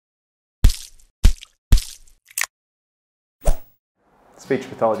Speech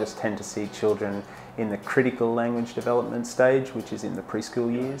pathologists tend to see children in the critical language development stage, which is in the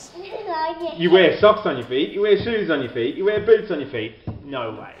preschool years. You wear socks on your feet, you wear shoes on your feet, you wear boots on your feet.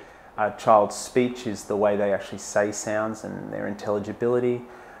 No way. A child's speech is the way they actually say sounds and their intelligibility.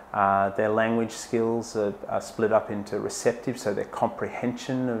 Their language skills are split up into receptive, so their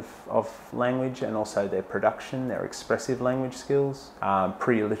comprehension of language, and also their production, their expressive language skills.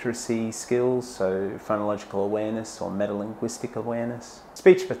 Pre-literacy skills, so phonological awareness or metalinguistic awareness.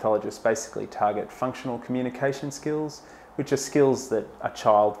 Speech pathologists basically target functional communication skills, which are skills that a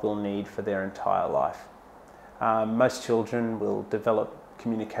child will need for their entire life. Most children will develop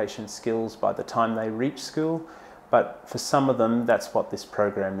communication skills by the time they reach school, but for some of them, that's what this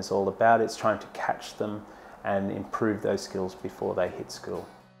program is all about. It's trying to catch them and improve those skills before they hit school.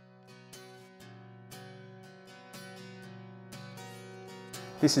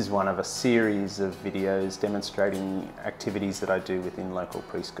 This is one of a series of videos demonstrating activities that I do within local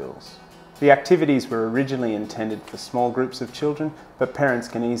preschools. The activities were originally intended for small groups of children, but parents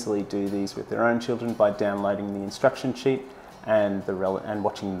can easily do these with their own children by downloading the instruction sheet and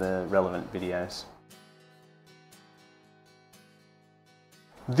watching the relevant videos.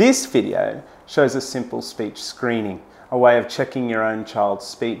 This video shows a simple speech screening, a way of checking your own child's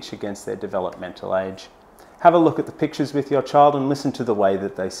speech against their developmental age. Have a look at the pictures with your child and listen to the way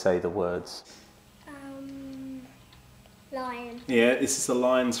that they say the words. Lion. Yeah, this is the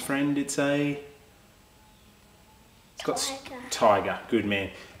lion's friend. It's got tiger. Good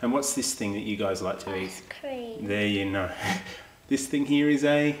man. And what's this thing that you guys like to eat? Ice cream. There you know. This thing here is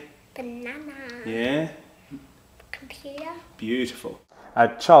a Banana. Yeah. Computer. Beautiful. A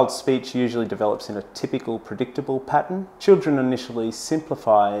child's speech usually develops in a typical, predictable pattern. Children initially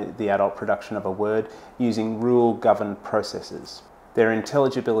simplify the adult production of a word using rule-governed processes. Their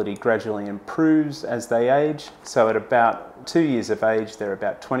intelligibility gradually improves as they age, so at about 2 years of age they're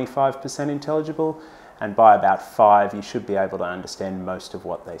about 25% intelligible, and by about 5 you should be able to understand most of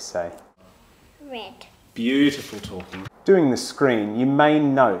what they say. Red. Beautiful talking. Doing the screen, you may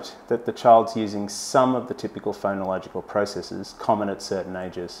note that the child's using some of the typical phonological processes common at certain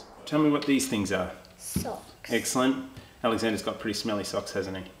ages. Tell me what these things are. Socks. Excellent. Alexander's got pretty smelly socks,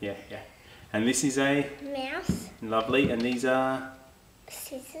 hasn't he? Yeah. And this is a? Mouse. Lovely. And these are?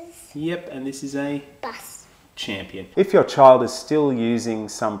 Scissors. Yep. And this is a? Bus. Champion. If your child is still using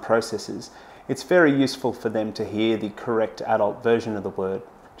some processes, it's very useful for them to hear the correct adult version of the word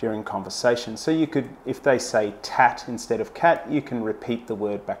during conversation. So you could, if they say tat instead of cat, you can repeat the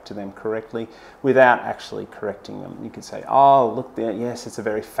word back to them correctly without actually correcting them. You could say, oh, look there, yes, it's a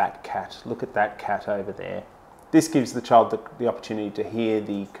very fat cat. Look at that cat over there. This gives the child the opportunity to hear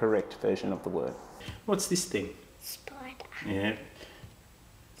the correct version of the word. What's this thing? Spider. Yeah.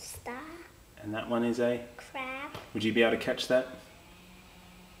 Star. And that one is a? Crab. Would you be able to catch that?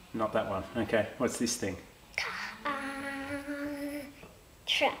 Not that one. Okay, what's this thing?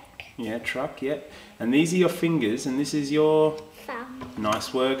 Truck. Yeah, truck, yeah. And these are your fingers, and this is your? Thumb.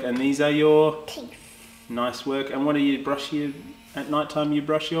 Nice work. And these are your? Teeth. Nice work. And what do you brush your, at night time you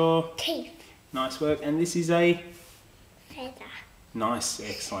brush your? Teeth. Nice work. And this is a? Feather. Nice,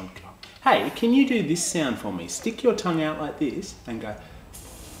 excellent. Hey, can you do this sound for me? Stick your tongue out like this and go.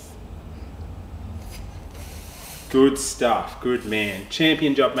 Good stuff, good man.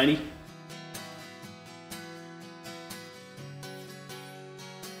 Champion job, matey.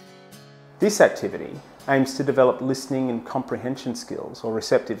 This activity aims to develop listening and comprehension skills, or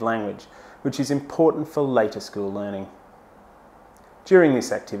receptive language, which is important for later school learning. During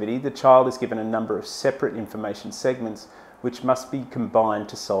this activity, the child is given a number of separate information segments which must be combined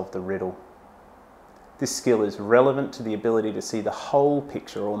to solve the riddle. This skill is relevant to the ability to see the whole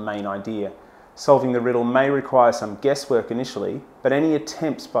picture or main idea. Solving the riddle may require some guesswork initially, but any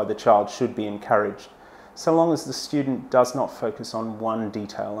attempts by the child should be encouraged, so long as the student does not focus on one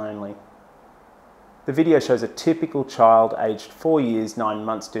detail only. The video shows a typical child aged 4 years, 9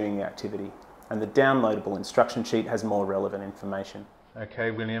 months doing the activity, and the downloadable instruction sheet has more relevant information. Okay,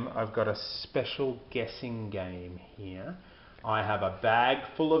 William, I've got a special guessing game here. I have a bag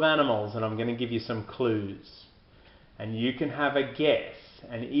full of animals and I'm going to give you some clues. And you can have a guess,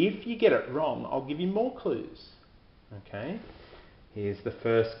 and if you get it wrong, I'll give you more clues. Okay, here's the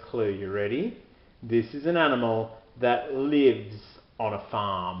first clue. You ready? This is an animal that lives on a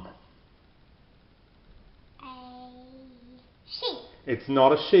farm. Sheep. It's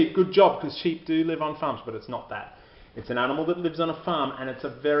not a sheep. Good job, because sheep do live on farms, but it's not that. It's an animal that lives on a farm, and it's a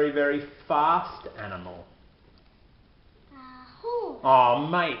very, very fast animal. Horse. Oh,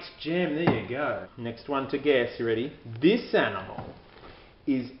 mate, Jam, there you go. Next one to guess. You ready? This animal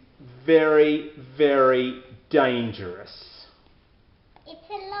is very, very dangerous.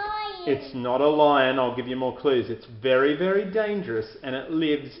 It's not a lion, I'll give you more clues. It's very, very dangerous and it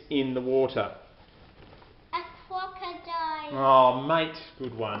lives in the water. A crocodile. Oh, mate,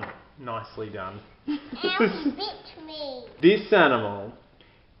 good one. Nicely done. Ow, bit me. This animal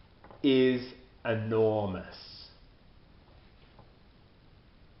is enormous.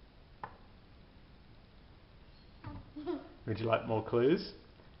 Would you like more clues?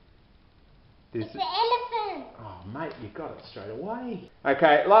 It's the elephant. Oh, mate, you got it straight away.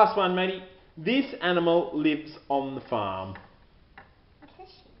 Okay, last one, matey. This animal lives on the farm. It's a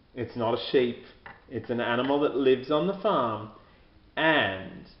sheep. It's not a sheep. It's an animal that lives on the farm.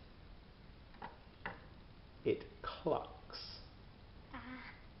 And it clucks.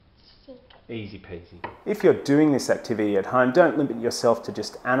 Sheep. Easy peasy. If you're doing this activity at home, don't limit yourself to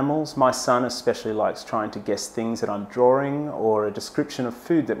just animals. My son especially likes trying to guess things that I'm drawing or a description of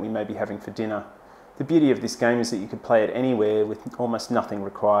food that we may be having for dinner. The beauty of this game is that you can play it anywhere with almost nothing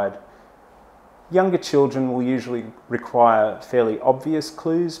required. Younger children will usually require fairly obvious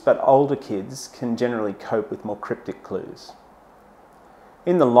clues, but older kids can generally cope with more cryptic clues.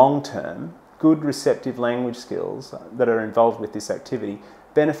 In the long term, good receptive language skills that are involved with this activity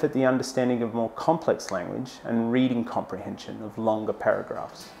benefit the understanding of more complex language and reading comprehension of longer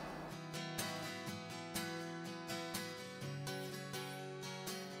paragraphs.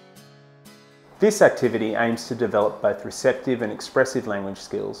 This activity aims to develop both receptive and expressive language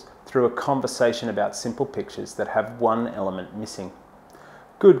skills through a conversation about simple pictures that have one element missing.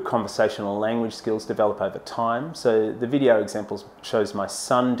 Good conversational language skills develop over time, so the video example shows my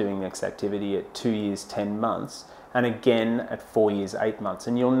son doing this activity at 2 years 10 months and again at 4 years 8 months.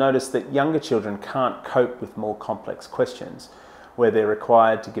 And you'll notice that younger children can't cope with more complex questions where they're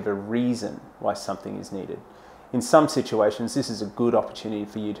required to give a reason why something is needed. In some situations, this is a good opportunity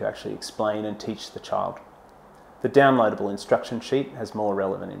for you to actually explain and teach the child. The downloadable instruction sheet has more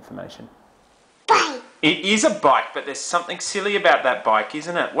relevant information. Bike. It is a bike, but there's something silly about that bike,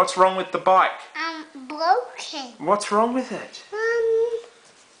 isn't it? What's wrong with the bike? Broken. What's wrong with it?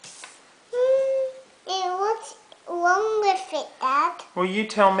 What's wrong with it, Dad? Well, you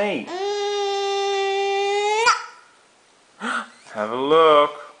tell me. No. Have a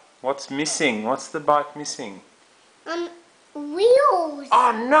look. What's missing? What's the bike missing? Wheels.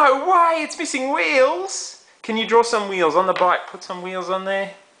 Oh, no way! It's missing wheels! Can you draw some wheels on the bike? Put some wheels on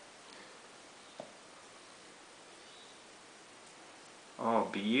there. Oh,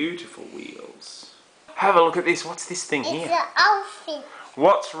 beautiful wheels. Have a look at this. What's this thing here? It's an elephant.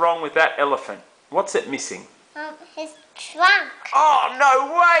 What's wrong with that elephant? What's it missing? His trunk. Oh,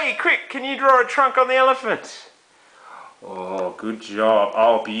 no way! Quick, can you draw a trunk on the elephant? Oh, good job.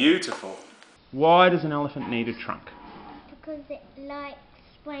 Oh, beautiful. Why does an elephant need a trunk? Because it likes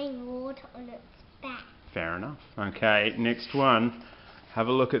spraying water on its back. Fair enough. Okay, next one. Have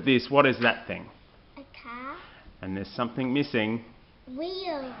a look at this. What is that thing? A car. And there's something missing.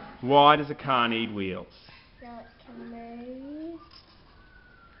 Wheels. Why does a car need wheels? So it can move.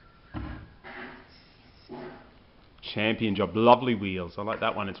 Champion job. Lovely wheels. I like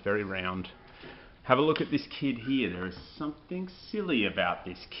that one. It's very round. Have a look at this kid here. There is something silly about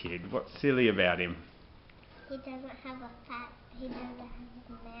this kid. What's silly about him? He doesn't have he doesn't have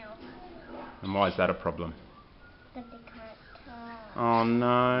a mouth. And why is that a problem? Because he can't talk. Oh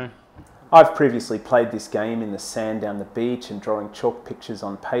no. I've previously played this game in the sand down the beach and drawing chalk pictures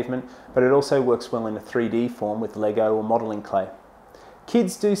on pavement, but it also works well in a 3D form with Lego or modelling clay.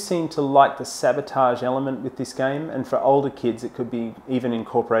 Kids do seem to like the sabotage element with this game, and for older kids it could be even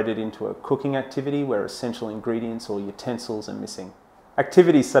incorporated into a cooking activity where essential ingredients or utensils are missing.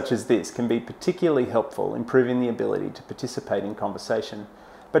 Activities such as this can be particularly helpful, improving the ability to participate in conversation,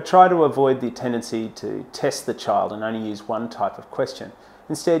 but try to avoid the tendency to test the child and only use one type of question.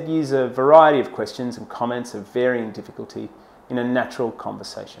 Instead, use a variety of questions and comments of varying difficulty in a natural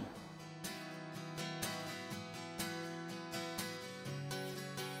conversation.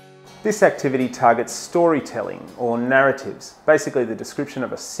 This activity targets storytelling or narratives, basically the description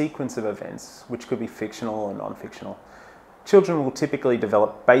of a sequence of events, which could be fictional or non-fictional. Children will typically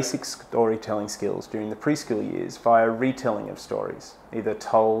develop basic storytelling skills during the preschool years via retelling of stories, either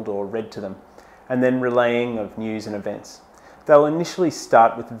told or read to them, and then relaying of news and events. They'll initially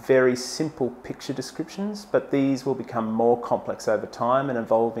start with very simple picture descriptions, but these will become more complex over time and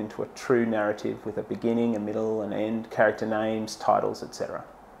evolve into a true narrative with a beginning, a middle, an end, character names, titles, etc.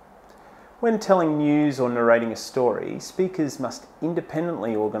 When telling news or narrating a story, speakers must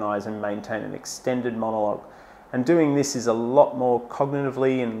independently organise and maintain an extended monologue, and doing this is a lot more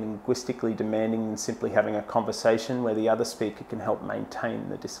cognitively and linguistically demanding than simply having a conversation where the other speaker can help maintain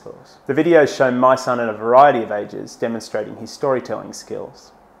the discourse. The videos show my son at a variety of ages demonstrating his storytelling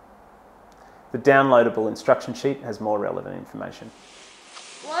skills. The downloadable instruction sheet has more relevant information.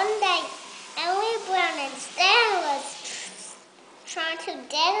 One day, Emily Brown and Stan was trying to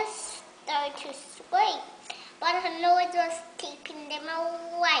get us to sleep, but a noise was keeping them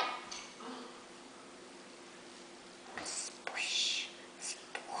awake. Splish,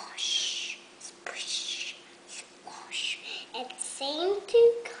 splosh, splish, splosh. It seemed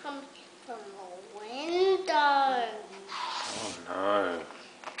to come from a window. Oh no.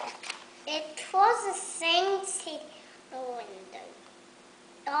 It was the same teeth the window.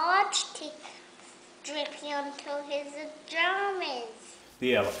 Large teeth dripping onto his pajamas.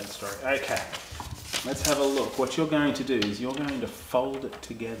 The elephant story. Okay, let's have a look. What you're going to do is you're going to fold it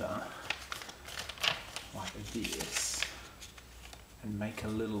together like this and make a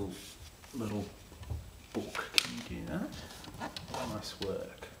little book. Can you do that? Nice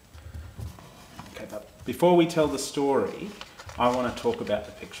work. Okay, but before we tell the story, I want to talk about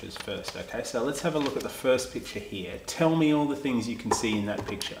the pictures first, okay? So let's have a look at the first picture here. Tell me all the things you can see in that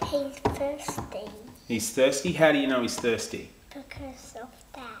picture. He's thirsty. He's thirsty? How do you know he's thirsty? Because of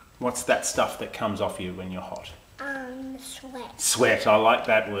that. What's that stuff that comes off you when you're hot? Sweat. Sweat, I like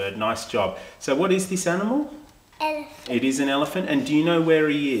that word. Nice job. So what is this animal? Elephant. It is an elephant. And do you know where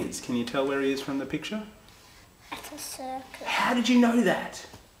he is? Can you tell where he is from the picture? At a circus. How did you know that?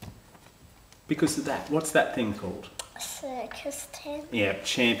 Because of that. What's that thing called? Circus tent. Yeah,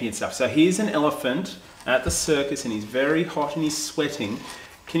 champion stuff. So here's an elephant at the circus and he's very hot and he's sweating.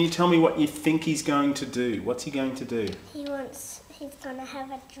 Can you tell me what you think he's going to do? What's he going to do? He's going to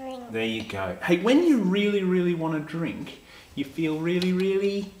have a drink. There you go. Hey, when you really, really want to drink, you feel really,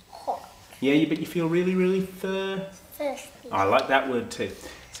 really... Hot. Yeah, but you feel really, really Thirsty. I like that word too.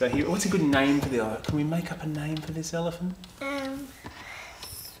 So here, what's a good name for the elephant? Can we make up a name for this elephant?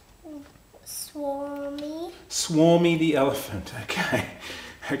 Swarmy. Swarmy the elephant. Okay.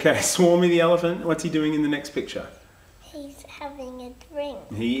 Okay, Swarmy the elephant. What's he doing in the next picture? He's having a drink.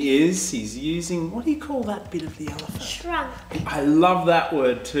 He is. He's using, what do you call that bit of the elephant? Trunk. I love that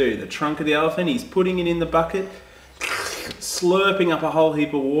word too. The trunk of the elephant. He's putting it in the bucket, slurping up a whole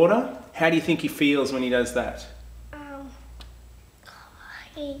heap of water. How do you think he feels when he does that?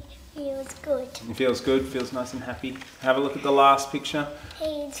 He feels good. He feels good, feels nice and happy. Have a look at the last picture.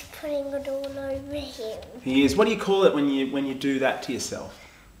 He's putting it all over him. He is. What do you call it when you do that to yourself?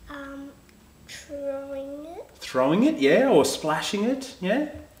 Throwing it. Throwing it, yeah, or splashing it, yeah,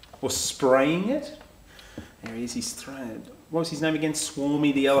 or spraying it. There he is. He's throwing it. What was his name again?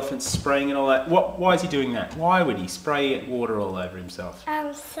 Swarmy the elephant, spraying it all that. Why is he doing that? Why would he spray water all over himself?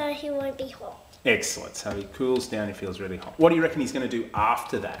 So he won't be hot. Excellent. So he cools down. He feels really hot. What do you reckon he's going to do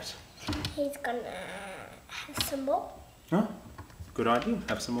after that? He's gonna have some more. Huh? Good idea.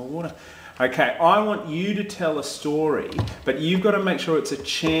 Have some more water. Okay, I want you to tell a story, but you've got to make sure it's a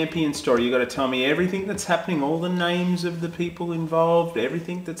champion story. You've got to tell me everything that's happening, all the names of the people involved,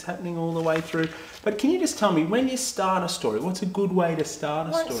 everything that's happening all the way through. But can you just tell me, when you start a story, what's a good way to start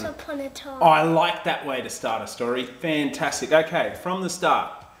a story? Once upon a time. Oh, I like that way to start a story. Fantastic. Okay, from the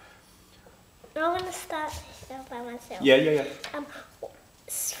start. I'm going to start by myself. Yeah.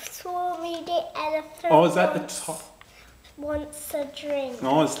 Swarmy the elephant. Oh, is that the title? Wants a drink.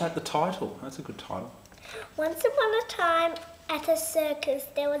 Oh, is that the title? That's a good title. Once upon a time at a circus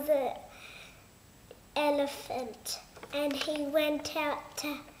there was an elephant and he went out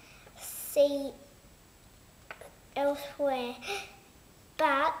to see elsewhere,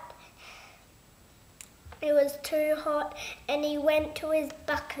 but it was too hot and he went to his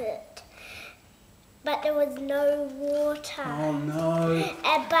bucket, but there was no water. Oh no.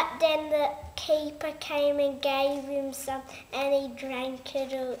 But then the keeper came and gave him some and he drank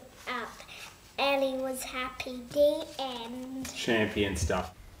it all up and he was happy. The end. Champion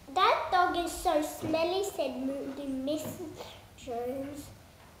stuff. That dog is so smelly, said Mrs. Jones,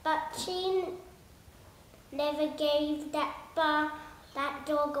 but she never gave that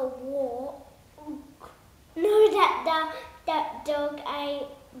dog a walk. No, that dog a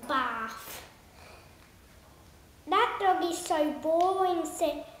bath. That dog is so boring,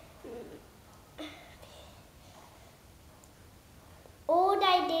 said. All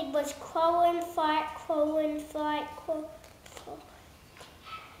they did was quarrel and fight, quarrel and fight, quarrel.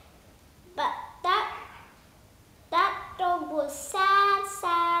 But that dog was sad.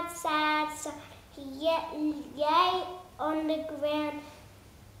 He lay on the ground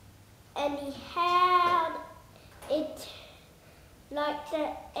and he howled it like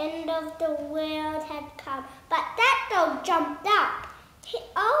the end of the world had come. But that dog jumped up.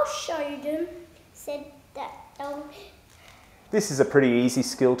 I'll show them, said that dog. This is a pretty easy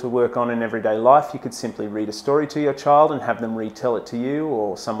skill to work on in everyday life. You could simply read a story to your child and have them retell it to you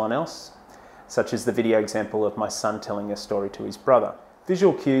or someone else. such as the video example of my son telling a story to his brother.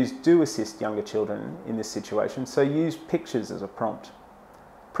 Visual cues do assist younger children in this situation, so use pictures as a prompt.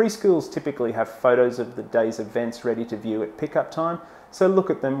 Preschools typically have photos of the day's events ready to view at pickup time, so look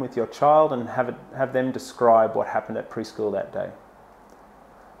at them with your child and have them describe what happened at preschool that day.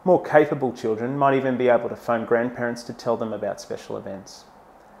 More capable children might even be able to phone grandparents to tell them about special events.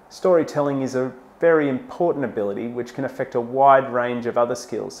 Storytelling is a very important ability which can affect a wide range of other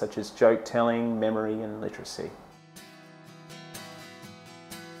skills such as joke telling, memory and literacy.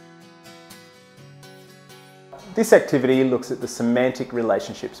 This activity looks at the semantic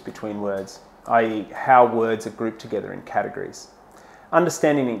relationships between words, i.e. how words are grouped together in categories.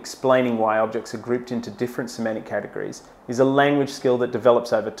 Understanding and explaining why objects are grouped into different semantic categories is a language skill that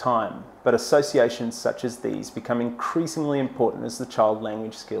develops over time, but associations such as these become increasingly important as the child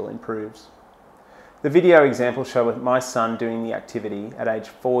language skill improves. The video example shows my son doing the activity at age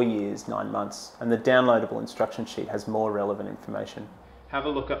 4 years, 9 months, and the downloadable instruction sheet has more relevant information. Have a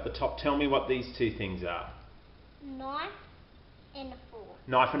look up the top. Tell me what these two things are. Knife and a fork.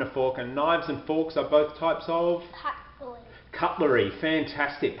 Knife and a fork, and knives and forks are both types of? Cutlery. Cutlery,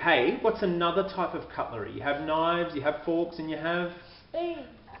 fantastic. Hey, what's another type of cutlery? You have knives, you have forks, and you have? Spoon.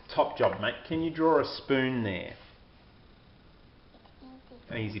 Top job, mate. Can you draw a spoon there?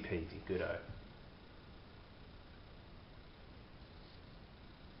 It's easy. Easy peasy, good-o.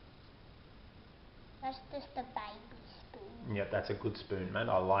 That's just a baby spoon. Yeah, that's a good spoon, mate.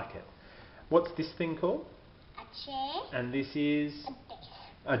 I like it. What's this thing called? A chair. And this is? A desk.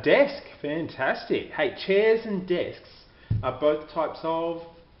 A desk. Fantastic. Hey, chairs and desks are both types of?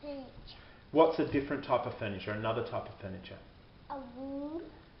 Furniture. What's a different type of furniture? Another type of furniture? A wall.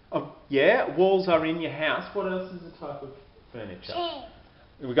 Oh, yeah, walls are in your house. What else is a type of furniture? Chair.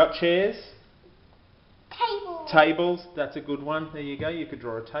 We've got chairs. Table. Tables. That's a good one. There you go. You could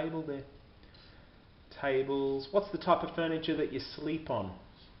draw a table there. Tables. What's the type of furniture that you sleep on?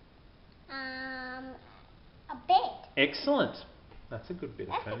 A bed. Excellent. That's a good bit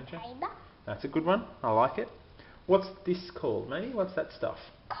of That's furniture. a table. That's a good one. I like it. What's this called, matey? What's that stuff?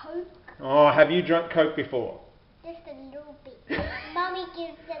 Coke. Oh, have you drunk Coke before? Just a little bit. Mummy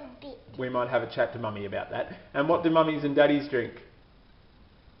gives a bit. We might have a chat to Mummy about that. And what do mummies and daddies drink?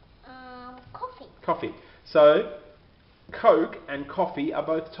 Coffee. Coffee. So, Coke and coffee are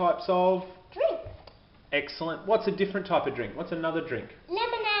both types of? Drink. Excellent. What's a different type of drink? What's another drink?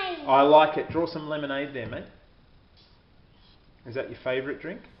 Lemonade. I like it. Draw some lemonade there, mate. Is that your favourite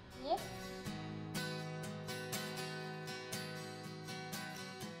drink? Yes.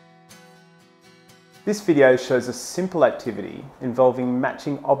 This video shows a simple activity involving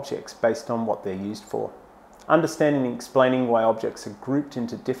matching objects based on what they're used for. Understanding and explaining why objects are grouped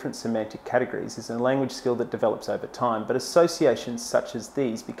into different semantic categories is a language skill that develops over time, but associations such as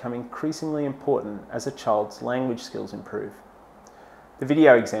these become increasingly important as a child's language skills improve. The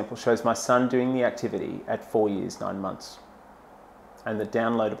video example shows my son doing the activity at 4 years, 9 months. And the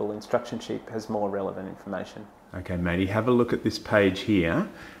downloadable instruction sheet has more relevant information. Okay, matey, have a look at this page here.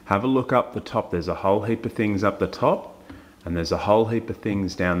 Have a look up the top. There's a whole heap of things up the top and there's a whole heap of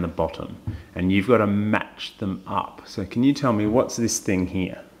things down the bottom. And you've got to match them up. So can you tell me, what's this thing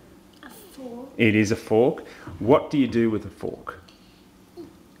here? A fork. It is a fork. What do you do with a fork?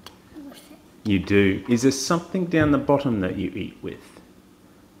 You do. Is there something down the bottom that you eat with?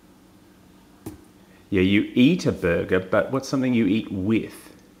 Yeah, you eat a burger, but what's something you eat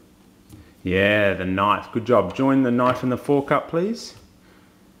with? Yeah, the knife. Good job. Join the knife and the fork up, please.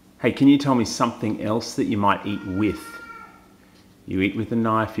 Hey, can you tell me something else that you might eat with? You eat with a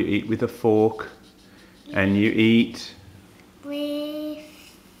knife, you eat with a fork, and you eat? With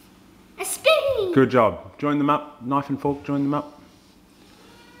a spoon. Good job. Join them up. Knife and fork, join them up.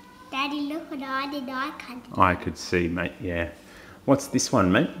 Daddy, look what I did. I can't do. I could see, mate, yeah. What's this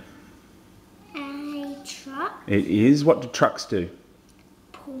one, mate? A truck. It is. What do trucks do?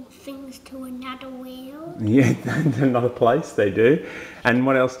 Pull things to another wheel. Yeah, another place they do. And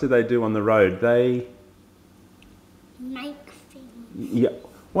what else do they do on the road? They... Make things. Yeah.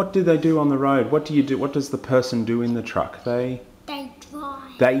 What do they do on the road? What do you do? What does the person do in the truck? They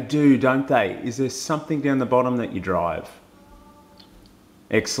drive. They do, don't they? Is there something down the bottom that you drive?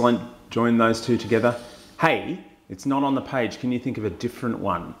 Excellent. Join those two together. Hey, it's not on the page. Can you think of a different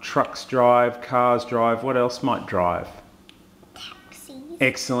one? Trucks drive, cars drive. What else might drive? Taxis.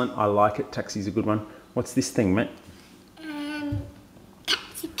 Excellent. I like it. Taxi's a good one. What's this thing, mate?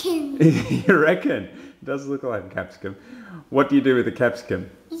 Capsicum. You reckon? It does look like a capsicum. What do you do with a capsicum?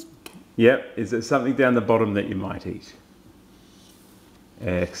 Eat. Yep. Is there something down the bottom that you might eat?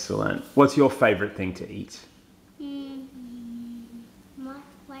 Excellent. What's your favourite thing to eat? My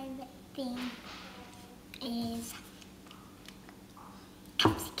favourite thing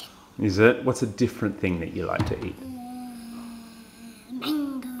Is it? What's a different thing that you like to eat?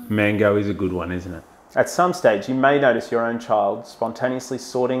 Mango. Mango is a good one, isn't it? At some stage, you may notice your own child spontaneously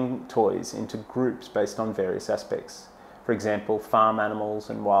sorting toys into groups based on various aspects. For example, farm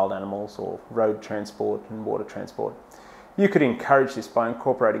animals and wild animals, or road transport and water transport. You could encourage this by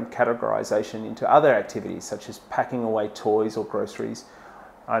incorporating categorization into other activities, such as packing away toys or groceries.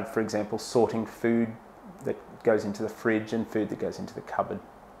 For example, sorting food that goes into the fridge and food that goes into the cupboard.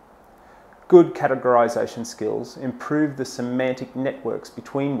 Good categorization skills improve the semantic networks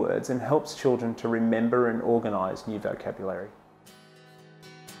between words and helps children to remember and organize new vocabulary.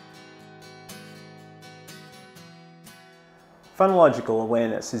 Phonological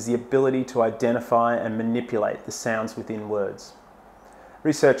awareness is the ability to identify and manipulate the sounds within words.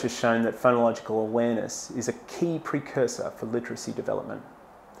 Research has shown that phonological awareness is a key precursor for literacy development.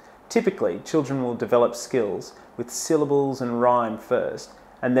 Typically, children will develop skills with syllables and rhyme first,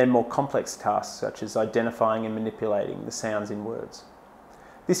 and then more complex tasks such as identifying and manipulating the sounds in words.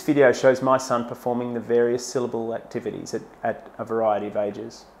 This video shows my son performing the various syllable activities at a variety of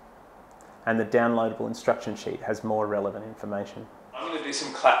ages. And the downloadable instruction sheet has more relevant information. I'm going to do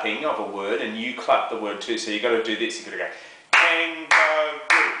some clapping of a word and you clap the word too, so you've got to do this, you've got to go kangaroo.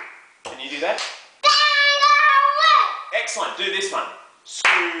 Can you do that? Kangaroo! Excellent, do this one.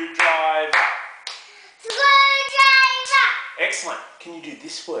 Screwdriver. Screwdriver. Excellent. Can you do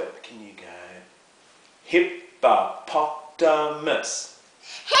this word? Can you go hippopotamus?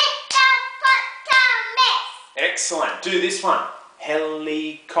 Hippopotamus. Excellent. Do this one.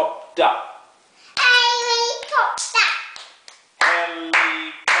 Helicopter. Helicopter.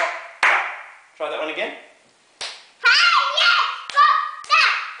 Helicopter. Try that one again.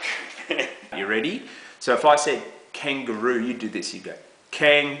 Helicopter. You ready? So if I said kangaroo, you do this. You go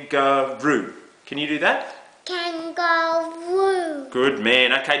kangaroo. Can you do that? Kangaroo. Good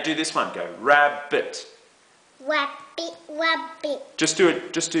man. Okay, do this one. Go rabbit. Rabbit. Rabbit. Just do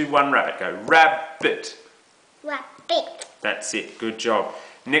it. Just do one rabbit. Go rabbit. Rabbit. That's it. Good job.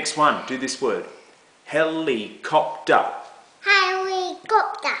 Next one. Do this word. Helicopter.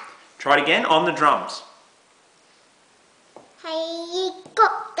 Helicopter. Try it again on the drums.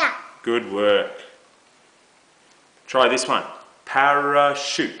 Helicopter. Good work. Try this one.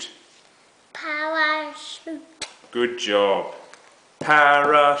 Parachute. Parachute. Good job.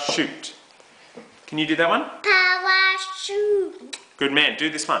 Parachute. Can you do that one? Parachute. Good man. Do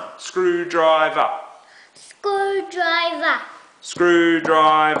this one. Screwdriver. Screwdriver.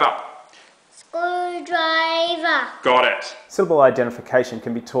 Screwdriver. Screwdriver. Got it. Syllable identification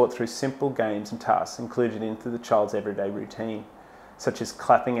can be taught through simple games and tasks included into the child's everyday routine, such as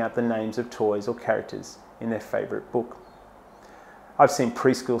clapping out the names of toys or characters in their favourite book. I've seen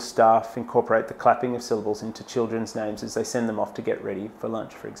preschool staff incorporate the clapping of syllables into children's names as they send them off to get ready for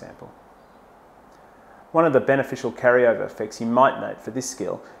lunch, for example. One of the beneficial carryover effects you might note for this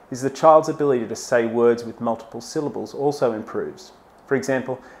skill is the child's ability to say words with multiple syllables also improves. For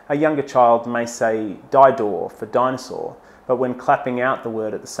example, a younger child may say dinosaur for dinosaur, but when clapping out the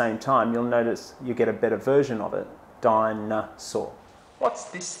word at the same time, you'll notice you get a better version of it, dinosaur. What's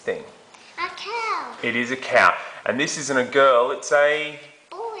this thing? A cow. It is a cow. And this isn't a girl, it's a...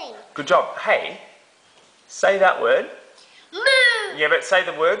 Boy. Good job. Hey, say that word. Moo. Yeah, but say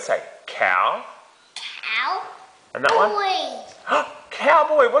the word, say cow. Cow. And that one? Boy.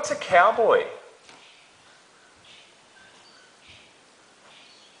 Cowboy, what's a cowboy?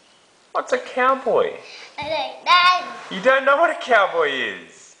 What's a cowboy? I don't know. You don't know what a cowboy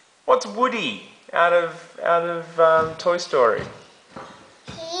is. What's Woody out of Toy Story?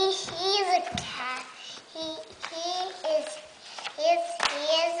 He's a cat.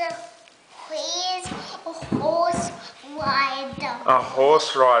 He's a horse rider. A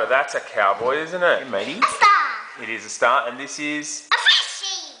horse rider, that's a cowboy, isn't it, matey? A star. It is a star, and this is... A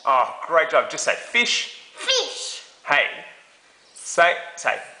fishy. Oh, great job. Just say fish. Fish. Hey, say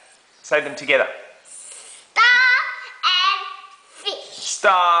them together. Star and fish.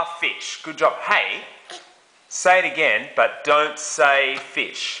 Starfish. Good job. Hey, say it again, but don't say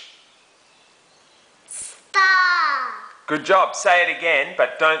fish. Star. Good job. Say it again,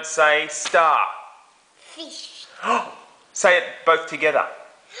 but don't say star. Fish. Say it both together.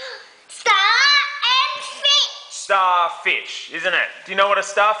 Star and fish. Starfish, isn't it? Do you know what a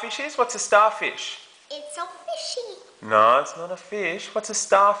starfish is? What's a starfish? It's a fishy. No, it's not a fish. What's a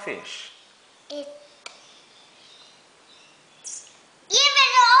starfish? It's in the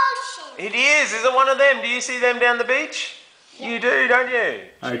ocean. It is. Is it one of them? Do you see them down the beach? Yeah. You do, don't you?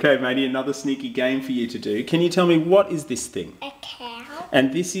 Okay, matey, another sneaky game for you to do. Can you tell me what is this thing? A cow.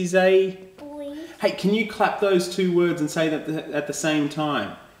 And this is a... Boy. Hey, can you clap those two words and say that at the same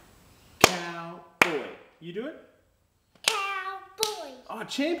time? You do it? Cowboy. Oh,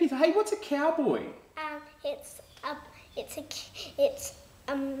 champion. Hey, what's a cowboy? It's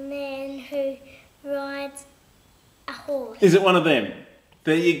a man who rides a horse. Is it one of them?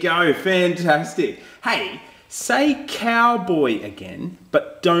 There you go. Fantastic. Hey, say cowboy again,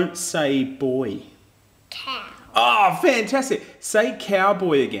 but don't say boy. Cow. Oh, fantastic. Say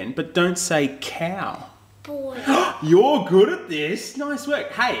cowboy again, but don't say cow. Boy. You're good at this. Nice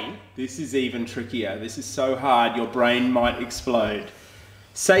work. Hey, this is even trickier. This is so hard, your brain might explode.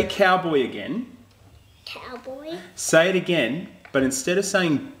 Say cowboy again. Cowboy. Say it again, but instead of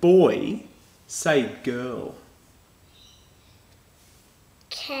saying boy, say girl.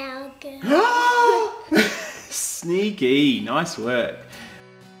 Cowgirl. Sneaky. Nice work.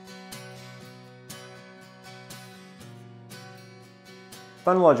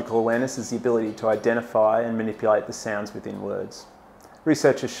 Phonological awareness is the ability to identify and manipulate the sounds within words.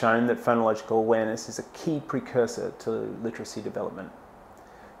 Research has shown that phonological awareness is a key precursor to literacy development.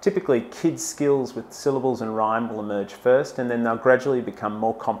 Typically, kids' skills with syllables and rhyme will emerge first, and then they'll gradually become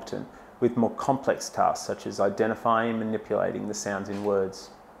more competent with more complex tasks such as identifying and manipulating the sounds in words.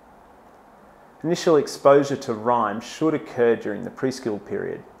 Initial exposure to rhyme should occur during the preschool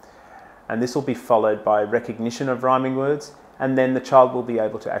period, and this will be followed by recognition of rhyming words, and then the child will be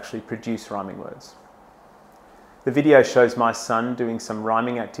able to actually produce rhyming words. The video shows my son doing some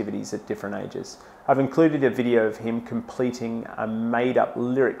rhyming activities at different ages. I've included a video of him completing a made-up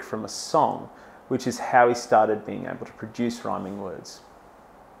lyric from a song, which is how he started being able to produce rhyming words.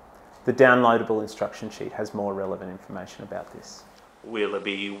 The downloadable instruction sheet has more relevant information about this.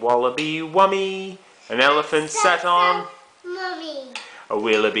 Willoughby, wallaby, wummy, an elephant sat on Mummy. a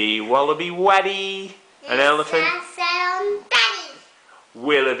willoughby, wallaby, waddy, an elephant Sat on Daddy.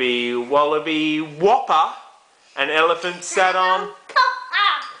 Willoughby, wallaby, whopper, an elephant sat on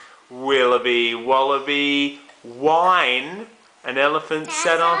Papa. Willoughby, wallaby, wine, an elephant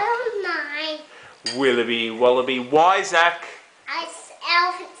sat on Mine. Willoughby, wallaby, Wiseack,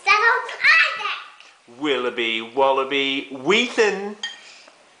 Elephant sat on Isaac. Willoughby, wallaby, Weethan,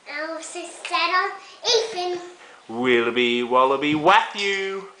 Elephant sat on Ethan. Willoughby, wallaby,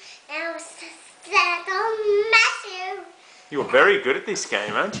 Watthew. Elephant sat on Matthew. You're very good at this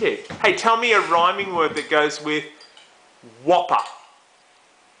game, aren't you? Hey, tell me a rhyming word that goes with whopper.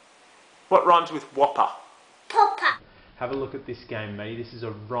 What rhymes with whopper? Papa. Have a look at this game, matey. This is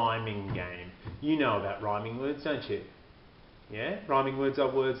a rhyming game. You know about rhyming words, don't you? Yeah? Rhyming words are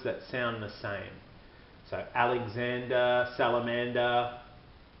words that sound the same. So Alexander, salamander.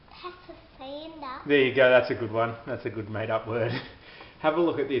 Papa. There you go, that's a good one. That's a good made-up word. Have a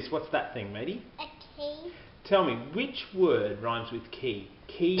look at this. What's that thing, matey? A key. Tell me, which word rhymes with key?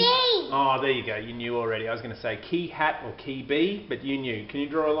 Key. Bee. Oh, there you go. You knew already. I was going to say key hat or key bee, but you knew. Can you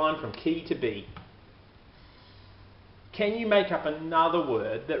draw a line from key to bee? Can you make up another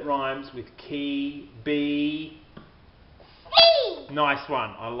word that rhymes with key, bee? Bee. Nice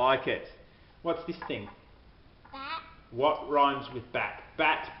one. I like it. What's this thing? Bat. What rhymes with bat?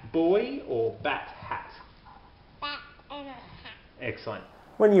 Bat boy or bat hat? Bat and a hat. Excellent.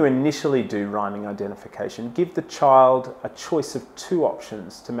 When you initially do rhyming identification, give the child a choice of 2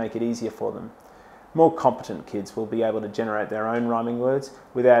 options to make it easier for them. More competent kids will be able to generate their own rhyming words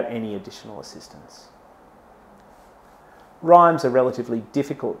without any additional assistance. Rhymes are a relatively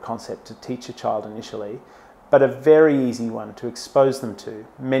difficult concept to teach a child initially, but a very easy one to expose them to.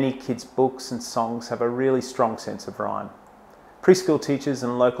 Many kids' books and songs have a really strong sense of rhyme. Preschool teachers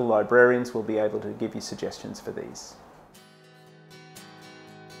and local librarians will be able to give you suggestions for these.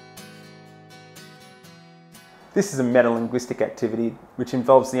 This is a metalinguistic activity which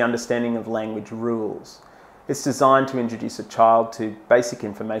involves the understanding of language rules. It's designed to introduce a child to basic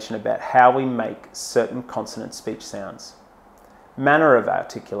information about how we make certain consonant speech sounds. Manner of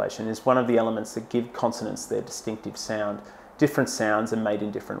articulation is one of the elements that give consonants their distinctive sound. Different sounds are made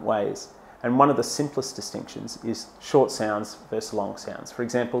in different ways, and one of the simplest distinctions is short sounds versus long sounds. For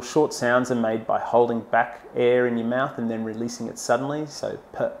example, short sounds are made by holding back air in your mouth and then releasing it suddenly, so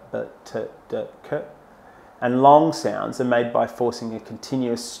p, b, t, d, k. And long sounds are made by forcing a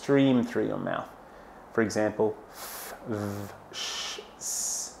continuous stream through your mouth. For example, f, v, sh,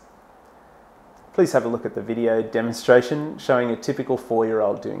 s. Please have a look at the video demonstration showing a typical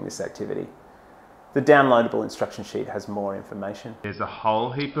 4-year-old doing this activity. The downloadable instruction sheet has more information. There's a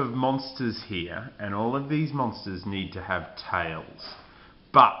whole heap of monsters here, and all of these monsters need to have tails.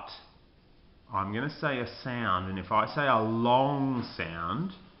 But I'm going to say a sound, and if I say a long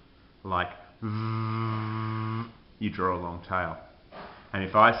sound, like you draw a long tail. And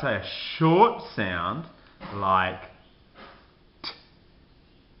if I say a short sound, like t,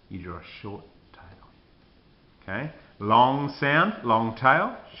 you draw a short tail. Okay. Long sound, long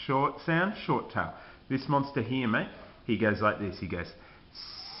tail. Short sound, short tail. This monster here, mate, he goes like this. He goes.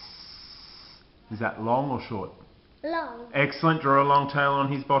 Is that long or short? Long. Excellent. Draw a long tail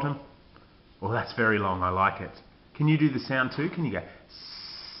on his bottom. Oh, that's very long. I like it. Can you do the sound too? Can you go?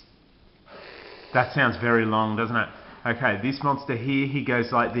 That sounds very long, doesn't it? Okay, this monster here, he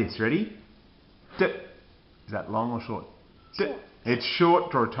goes like this. Ready? Is that long or short? Short. It's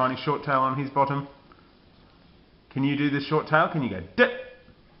short. Draw a tiny short tail on his bottom. Can you do the short tail? Can you go?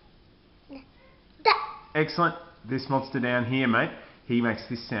 Excellent. This monster down here, mate, he makes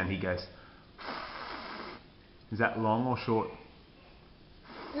this sound. He goes. Is that long or short?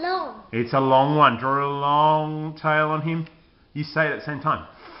 Long. It's a long one. Draw a long tail on him. You say it at the same time.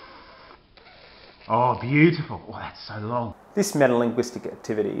 Oh, beautiful. Oh, that's so long. This metalinguistic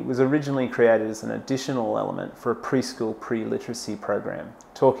activity was originally created as an additional element for a preschool pre-literacy program,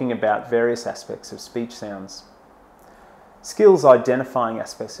 talking about various aspects of speech sounds. Skills identifying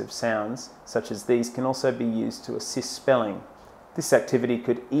aspects of sounds, such as these, can also be used to assist spelling. This activity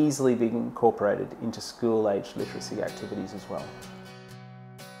could easily be incorporated into school-age literacy activities as well.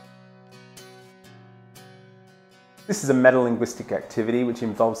 This is a metalinguistic activity which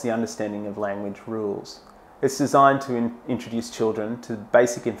involves the understanding of language rules. It's designed to introduce children to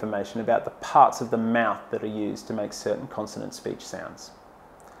basic information about the parts of the mouth that are used to make certain consonant speech sounds.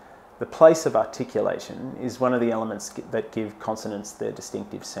 The place of articulation is one of the elements that give consonants their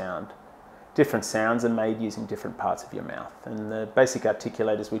distinctive sound. Different sounds are made using different parts of your mouth, and the basic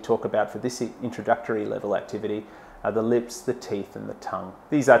articulators we talk about for this introductory level activity are the lips, the teeth and the tongue.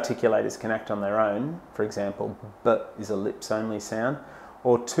 These articulators can act on their own. For example, B is a lips only sound,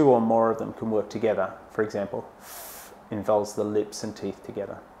 or two or more of them can work together. For example, F involves the lips and teeth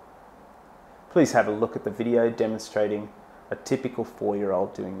together. Please have a look at the video demonstrating a typical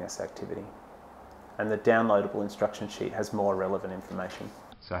 4-year-old doing this activity. And the downloadable instruction sheet has more relevant information.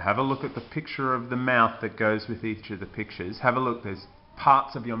 So have a look at the picture of the mouth that goes with each of the pictures. Have a look, there's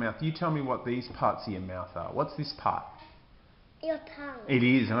parts of your mouth. You tell me what these parts of your mouth are. What's this part? Your tongue. It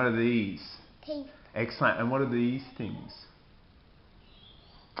is. And what are these? Teeth. Excellent. And what are these things?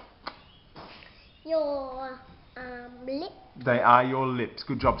 Your lip. They are your lips.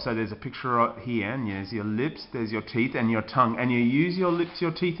 Good job. So there's a picture here, and there's your lips, there's your teeth and your tongue. And you use your lips,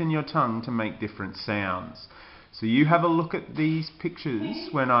 your teeth and your tongue to make different sounds. So you have a look at these pictures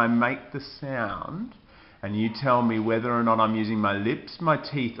when I make the sound, and you tell me whether or not I'm using my lips, my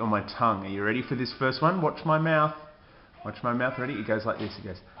teeth or my tongue. Are you ready for this first one? Watch my mouth. Watch my mouth. Ready? It goes like this. It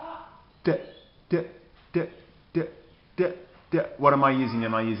goes. D, d, d, d, d, d. What am I using?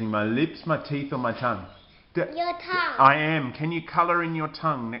 Am I using my lips, my teeth or my tongue? D. Your tongue. I am. Can you colour in your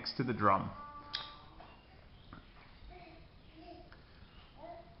tongue next to the drum?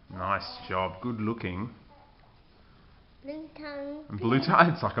 Nice job. Good looking. Blue tongue. Blue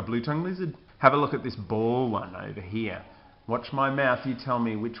tongue. It's like a blue tongue lizard. Have a look at this ball one over here. Watch my mouth. You tell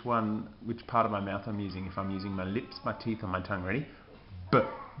me which part of my mouth I'm using. If I'm using my lips, my teeth, or my tongue. Ready? B,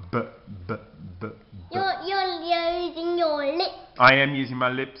 b, b, b, b. You're using your lips. I am using my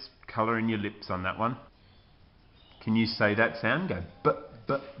lips. Colour in your lips on that one. Can you say that sound? Go b,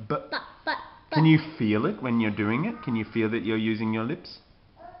 b, b. Can you feel it when you're doing it? Can you feel that you're using your lips?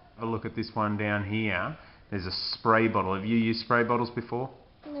 Have a look at this one down here. There's a spray bottle. Have you used spray bottles before?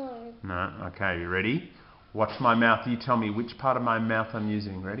 No. No? Okay, you ready? Watch my mouth. You tell me which part of my mouth I'm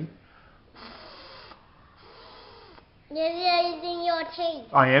using. Ready? You're using your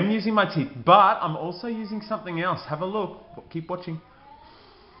teeth. I am using my teeth, but I'm also using something else. Have a look. Keep watching.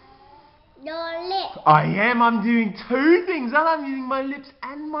 Your lips. I am. I'm doing two things, and I'm using my lips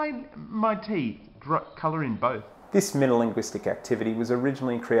and my teeth. Colour in both. This metalinguistic activity was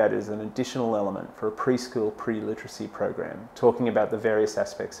originally created as an additional element for a preschool pre-literacy program, talking about the various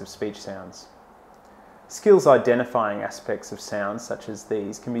aspects of speech sounds. Skills identifying aspects of sounds such as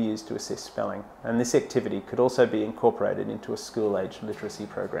these can be used to assist spelling, and this activity could also be incorporated into a school-age literacy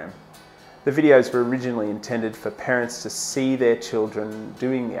program. The videos were originally intended for parents to see their children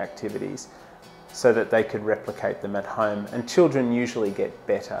doing the activities so that they could replicate them at home, and children usually get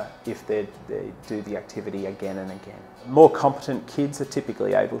better if they do the activity again and again. More competent kids are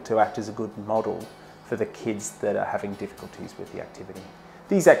typically able to act as a good model for the kids that are having difficulties with the activity.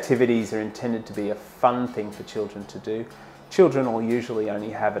 These activities are intended to be a fun thing for children to do. Children will usually only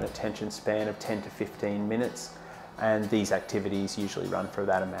have an attention span of 10 to 15 minutes, and these activities usually run for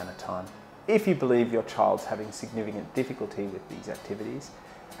that amount of time. If you believe your child's having significant difficulty with these activities,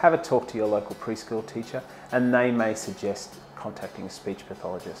 have a talk to your local preschool teacher and they may suggest contacting a speech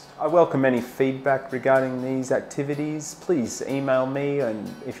pathologist. I welcome any feedback regarding these activities. Please email me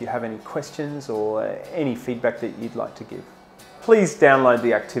and if you have any questions or any feedback that you'd like to give. Please download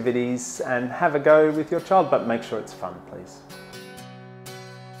the activities and have a go with your child, but make sure it's fun, please.